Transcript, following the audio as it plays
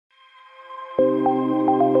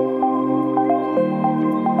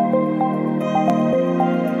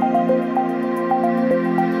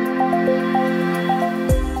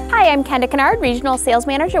I'm Kenda Kennard, Regional Sales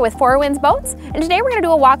Manager with Four Winds Boats, and today we're going to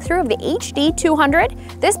do a walkthrough of the HD 200.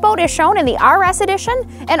 This boat is shown in the RS edition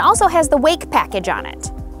and also has the wake package on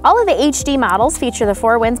it. All of the HD models feature the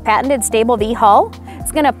Four Winds patented stable V hull.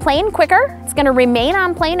 It's going to plane quicker, it's going to remain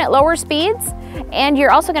on plane at lower speeds, and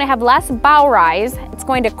you're also going to have less bow rise. It's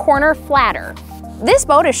going to corner flatter. This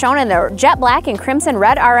boat is shown in the jet black and crimson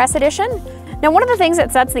red RS edition. Now, one of the things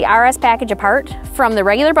that sets the RS package apart from the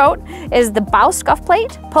regular boat is the bow scuff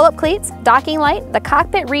plate, pull-up cleats, docking light, the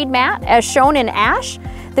cockpit reed mat as shown in ash,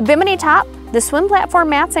 the bimini top, the swim platform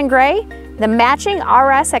mats in gray, the matching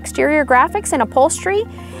RS exterior graphics and upholstery,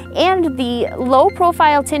 and the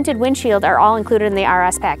low-profile tinted windshield are all included in the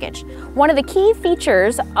RS package. One of the key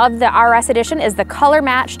features of the RS edition is the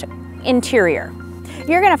color-matched interior.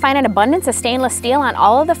 You're going to find an abundance of stainless steel on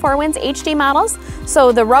all of the Four Winds HD models.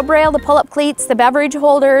 So the rub rail, the pull-up cleats, the beverage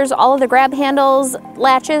holders, all of the grab handles,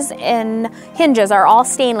 latches, and hinges are all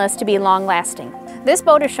stainless to be long-lasting. This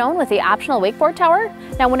boat is shown with the optional wakeboard tower.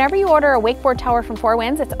 Now, whenever you order a wakeboard tower from Four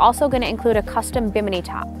Winds, it's also going to include a custom bimini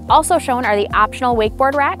top. Also shown are the optional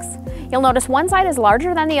wakeboard racks. You'll notice one side is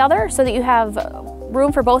larger than the other so that you have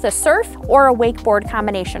room for both a surf or a wakeboard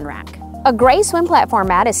combination rack. A gray swim platform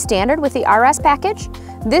mat is standard with the RS package.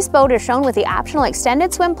 This boat is shown with the optional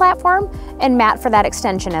extended swim platform and mat for that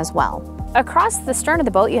extension as well. Across the stern of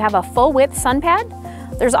the boat, you have a full width sun pad.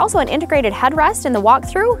 There's also an integrated headrest in the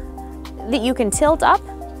walkthrough that you can tilt up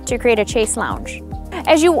to create a chase lounge.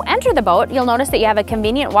 As you enter the boat, you'll notice that you have a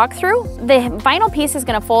convenient walkthrough. The vinyl piece is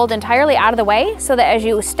going to fold entirely out of the way so that as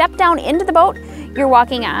you step down into the boat, you're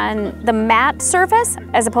walking on the matte surface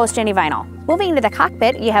as opposed to any vinyl. Moving into the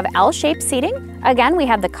cockpit, you have L-shaped seating. Again, we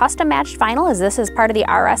have the custom matched vinyl as this is part of the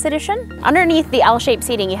RS edition. Underneath the L-shaped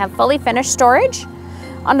seating, you have fully finished storage.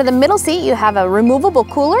 Under the middle seat, you have a removable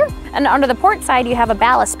cooler, and under the port side, you have a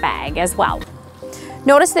ballast bag as well.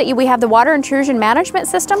 Notice that we have the water intrusion management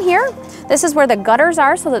system here. This is where the gutters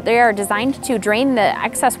are so that they are designed to drain the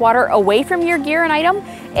excess water away from your gear and item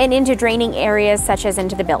and into draining areas such as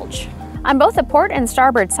into the bilge. On both the port and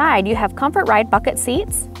starboard side, you have comfort ride bucket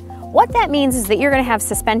seats. What that means is that you're going to have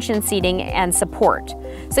suspension seating and support.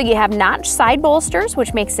 So you have notched side bolsters,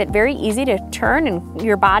 which makes it very easy to turn and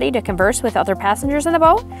your body to converse with other passengers in the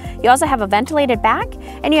boat. You also have a ventilated back,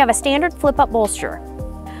 and you have a standard flip-up bolster.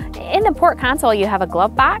 In the port console, you have a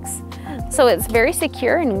glove box, so it's very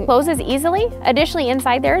secure and closes easily. Additionally,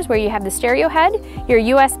 inside there is where you have the stereo head, your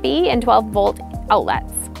USB and 12-volt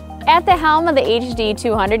outlets. At the helm of the HD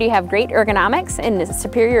 200, you have great ergonomics and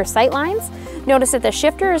superior sight lines. Notice that the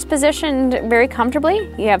shifter is positioned very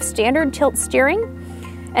comfortably. You have standard tilt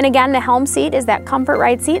steering. And again, the helm seat is that comfort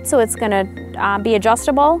ride seat, so it's going to be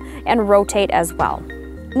adjustable and rotate as well.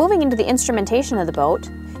 Moving into the instrumentation of the boat,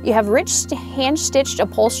 you have rich hand-stitched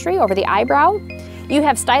upholstery over the eyebrow. You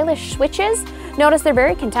have stylish switches. Notice they're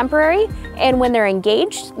very contemporary, and when they're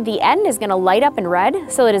engaged, the end is going to light up in red,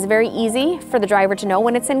 so it is very easy for the driver to know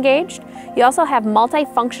when it's engaged. You also have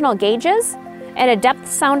multifunctional gauges and a depth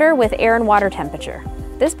sounder with air and water temperature.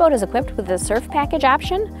 This boat is equipped with the surf package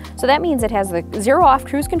option, so that means it has the zero-off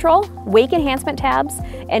cruise control, wake enhancement tabs,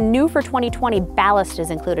 and new for 2020 ballast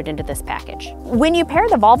is included into this package. When you pair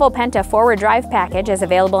the Volvo Penta forward drive package as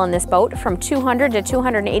available in this boat from 200 to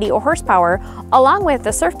 280 horsepower, along with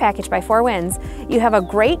the surf package by Four Winds, you have a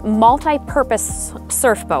great multi-purpose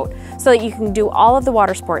surf boat so that you can do all of the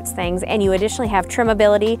water sports things, and you additionally have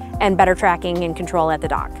trimability and better tracking and control at the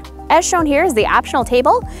dock. As shown here is the optional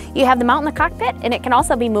table. You have the mount in the cockpit, and it can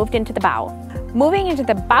also be moved into the bow. Moving into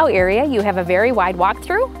the bow area, you have a very wide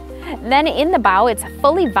walkthrough. Then in the bow, it's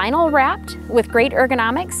fully vinyl wrapped with great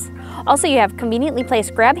ergonomics. Also, you have conveniently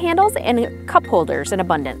placed grab handles and cup holders in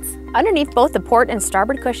abundance. Underneath both the port and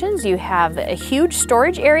starboard cushions, you have a huge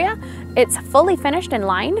storage area. It's fully finished and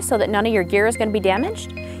lined so that none of your gear is going to be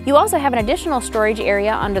damaged. You also have an additional storage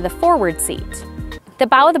area under the forward seat. The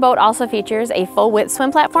bow of the boat also features a full-width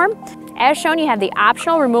swim platform. As shown, you have the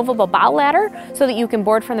optional removable bow ladder so that you can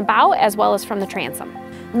board from the bow as well as from the transom.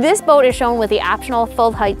 This boat is shown with the optional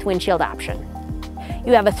full-height windshield option.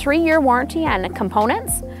 You have a 3-year warranty on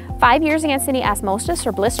components, 5 years against any osmosis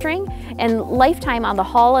or blistering, and lifetime on the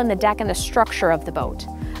hull and the deck and the structure of the boat.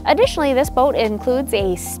 Additionally, this boat includes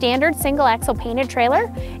a standard single-axle painted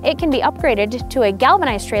trailer. It can be upgraded to a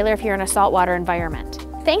galvanized trailer if you're in a saltwater environment.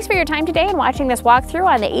 Thanks for your time today and watching this walkthrough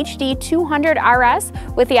on the HD 200 RS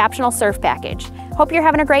with the optional surf package. Hope you're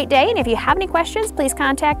having a great day, and if you have any questions, please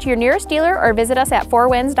contact your nearest dealer or visit us at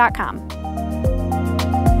fourwinds.com.